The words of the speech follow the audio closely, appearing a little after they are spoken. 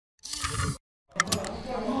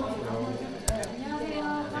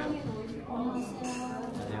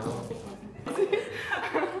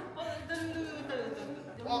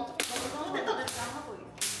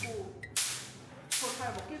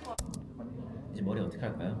이제 머리 어떻게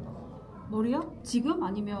할까요? 머리요? 지금?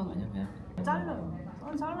 아니면 그냥 잘라요.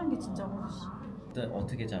 자르는 게 진짜 어렵지. 일단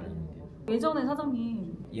어떻게 자르는 게? 예전에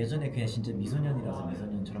사장님 예전에 그냥 진짜 미소년이라서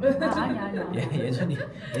미소년처럼 아니.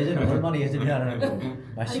 예전에 얼마나 예전이라는 거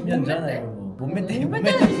 10년 전에 뭐 몸매 때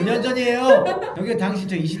 9년 전이에요. 여기 당시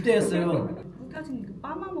저 20대였어요. 껴진 그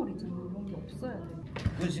빠마머리 있잖아요. 이런 게 없어야 돼.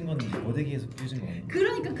 껴진 건 이제 고데기에서 껴진 거 아니에요?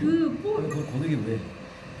 그러니까 그 고데기 왜?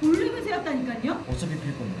 볼륨을 세웠다니까요? 어차피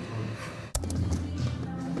필 건데.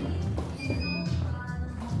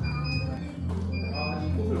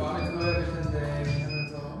 꽃을 마음에 들어야 될 텐데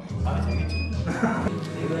하면서 마음에 들겠죠.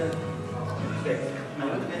 이거는 네.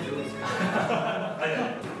 어떻게 해주겠습니다. 아니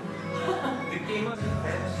느낌은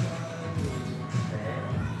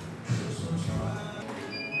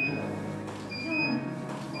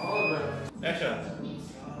액션.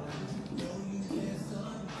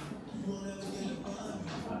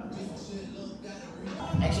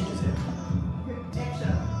 액션 주세요. 액션.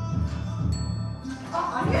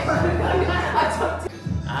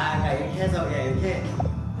 그러니까 이렇게 해서 그냥 이렇게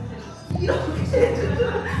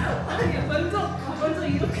먼저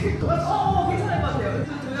이렇게 괜찮을 것 같아요. 그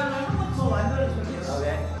조향을 한 번 더 만들어주세요.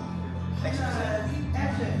 오케이. 액션 주세요.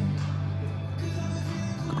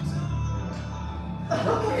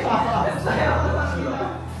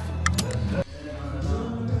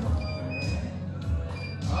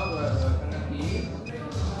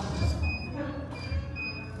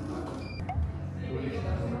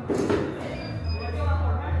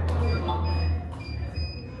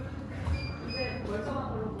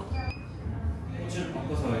 꽃을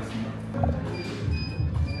바꿔서 하겠습니다.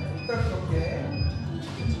 이렇게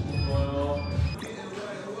좋아요.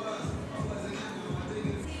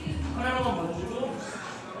 카메라만 봐주시고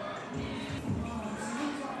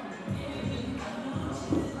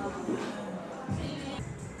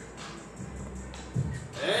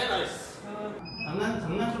네, 나이스.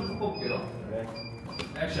 장난 좀 섞어볼게요. 그래.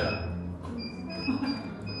 액션.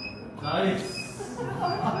 나이스.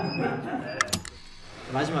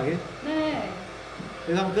 마지막에 네.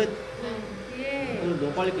 이거 하면 끝. 예. 오늘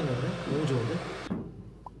너무 빨리 끝났네. 너무 좋은데?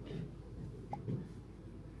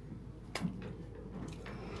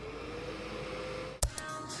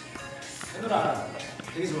 해누라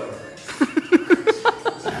되게 좋아요.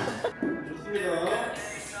 좋습니다.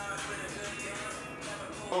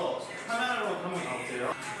 카메라로 한번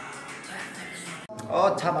가보세요.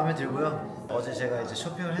 다 마음에 들고요. 어제 제가 이제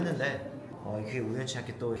쇼핑을 했는데 이게 우연치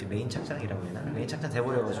않게 또 이렇게 메인 착장이라고 해야 되나? 메인 착장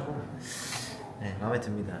돼버려가지고 네, 마음에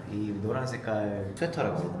듭니다. 이 노란 색깔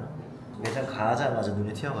스웨터라고 해야 되나? 매장 가자마자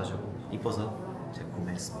눈에 튀어가지고 이뻐서 제가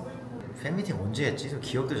구매했습니다. 팬미팅 언제 했지? 저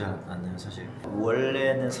기억도 잘 안 나요 사실.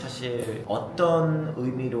 원래는 사실 어떤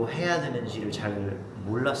의미로 해야 되는지를 잘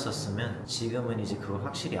몰랐었으면 지금은 이제 그걸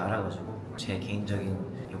확실히 알아가지고 제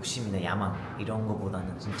개인적인 욕심이나 야망 이런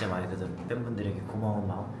거보다는 진짜 말 그대로 팬분들에게 고마운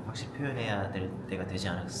마음 확실히 표현해야 될 때가 되지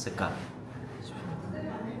않았을까 싶습니다.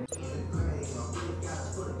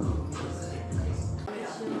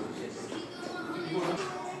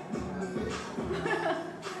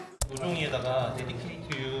 노종이에다가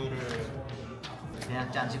데디케이트 유를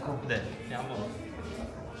그냥 짠 찍고 네, 그냥 한번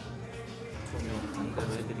조명 단가로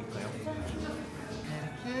해드릴까요?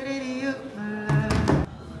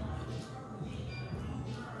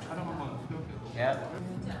 촬영 한번 해볼게요. 야,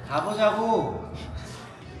 가보자고.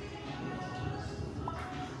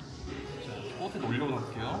 자, 꽃에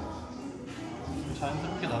올려놓을게요. 좀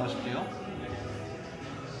자연스럽게 나가실게요.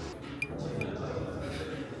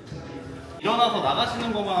 일어나서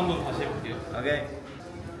나가시는 것만 한번 다시 해볼게요. 오케이.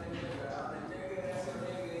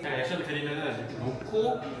 제가 액션 드리면은 이렇게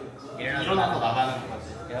놓고 일어나서 나가는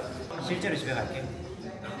것까지. 실제로 집에 갈게.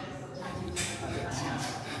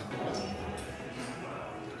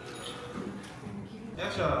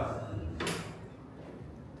 액션.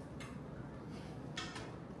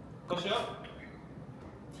 컷이요?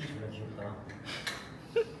 티 졸라 귀엽다.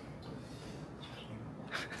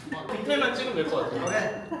 디테일만 찍으면 될 것 같아요. 오케이.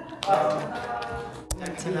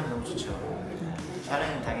 촬영하면 너무 좋죠.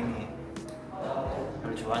 촬영은 당연히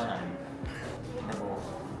별로 좋아하진 않아요. 근데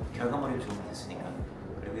뭐 결과물이 좋으면 됐으니까.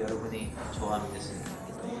 그리고 여러분이 좋아하면 됐으니까.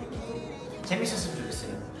 재밌었으면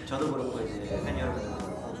좋겠어요. 저도 그렇고 이제 팬 여러분도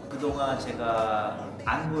그렇고 그동안 제가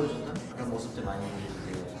안 보여줬던 그런 모습들 많이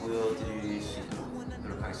이제 보여드릴 수 있도록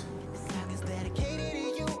노력하겠습니다.